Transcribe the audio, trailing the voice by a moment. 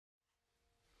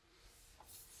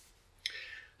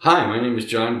Hi, my name is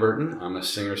John Burton. I'm a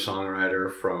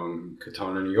singer-songwriter from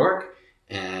Katona, New York,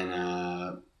 and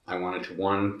I wanted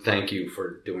to, thank you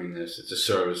for doing this. It's a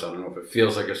service. I don't know if it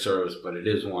feels like a service, but it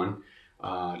is one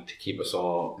to keep us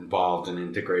all involved and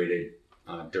integrated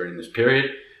during this period.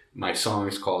 My song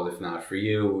is called If Not For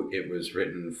You. It was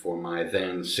written for my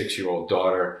then 6-year-old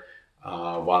daughter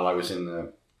while I was in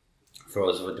the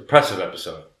throes of a depressive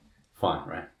episode. Fun,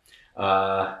 right?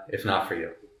 If Not For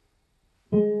You.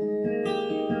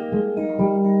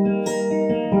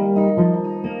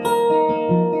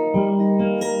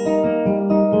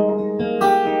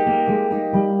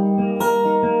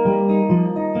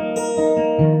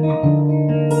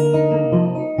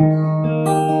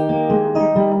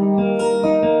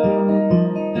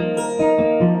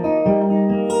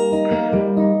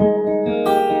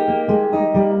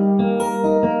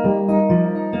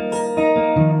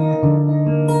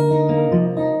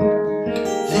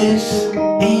 This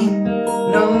ain't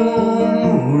no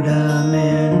mood I'm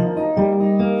in.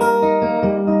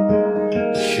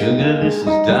 Sugar, this is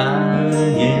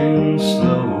dying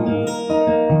slow.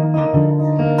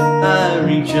 I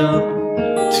reach up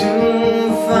to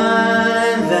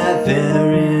find that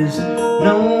there is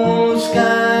no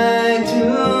sky to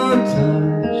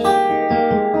touch.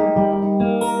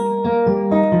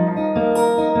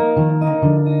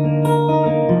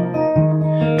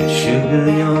 And sugar,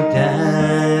 your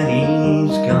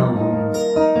daddy's gone.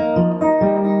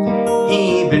 He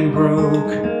been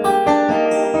broke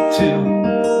to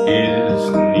his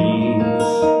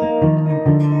knees.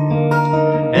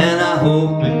 And I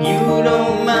hope that you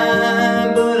don't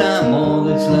mind, but I'm all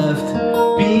that's left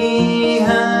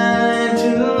behind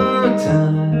to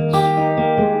touch.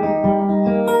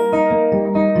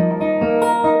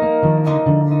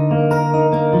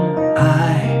 I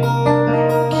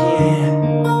can't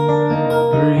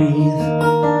breathe,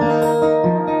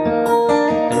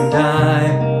 and I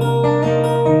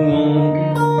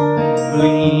won't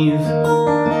leave.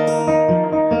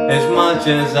 As much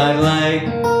as I'd like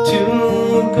to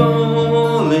go,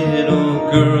 little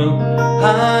girl,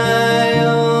 I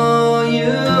owe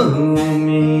you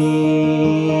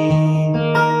me.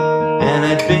 And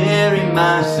I'd bury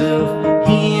myself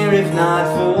here if not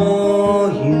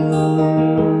for you.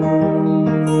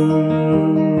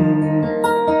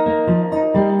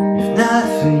 If not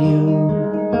for you.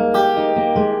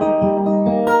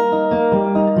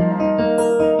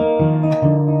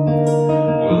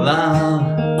 Well, I'll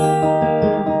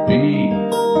be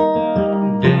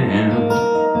damned.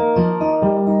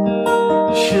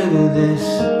 Sugar, this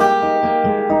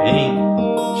ain't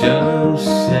just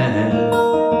sad.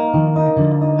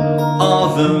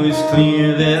 Although it's clear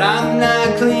that I'm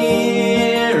not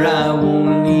clear, I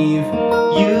won't leave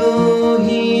you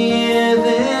here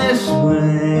this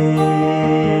way.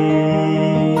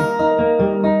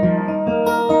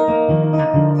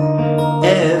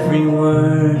 Every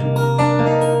word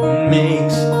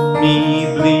makes me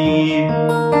bleed.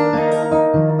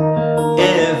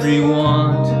 Every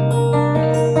want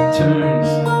turns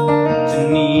to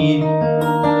need.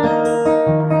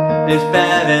 As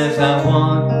bad as I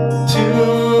want to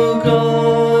go,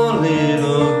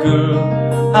 little girl,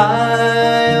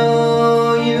 I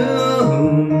owe you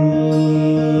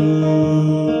me.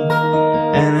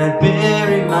 And I'd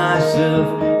bury myself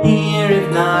here if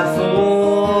not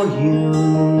for you.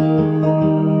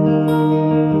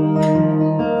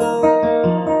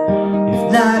 If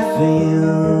not for you.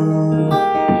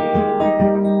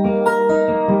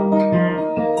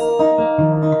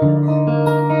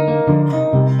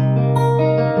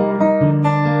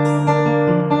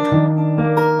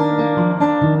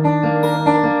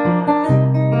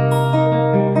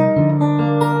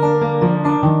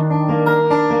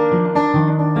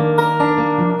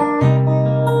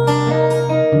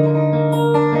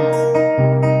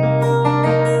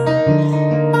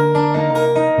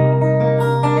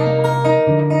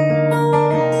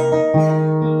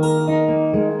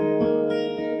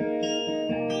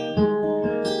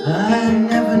 I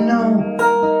never know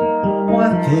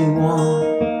what they want,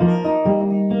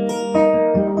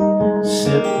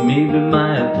 except maybe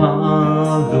my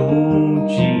apologies.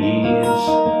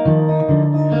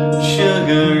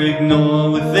 Sugar, ignore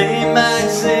what they might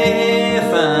say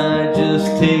if I just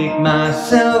take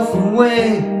myself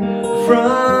away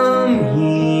from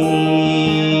here.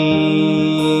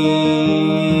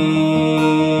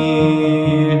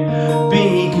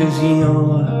 Because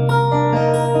you're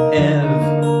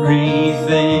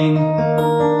everything,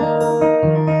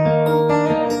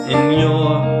 and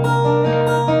you're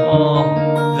all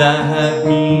that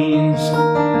means.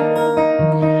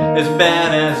 As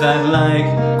bad as I'd like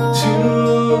to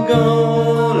go,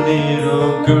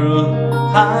 little girl,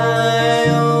 I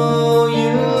owe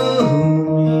you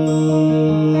me,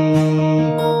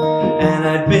 and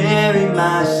I'd bury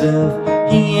myself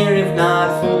here if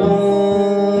not for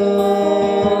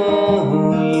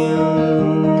you,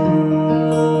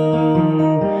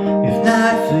 if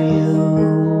not for you,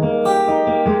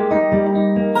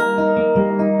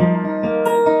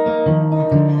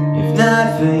 if not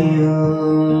for you.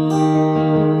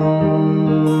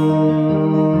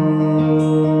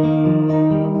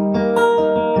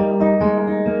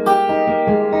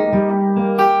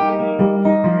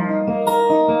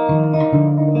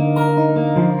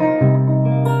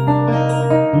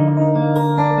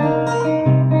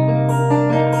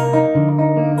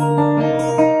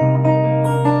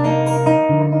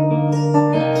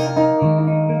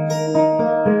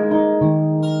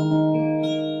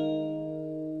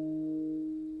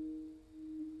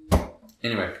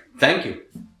 Anyway, thank you.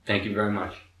 Thank you very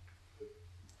much.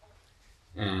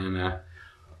 And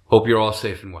hope you're all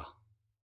safe and well.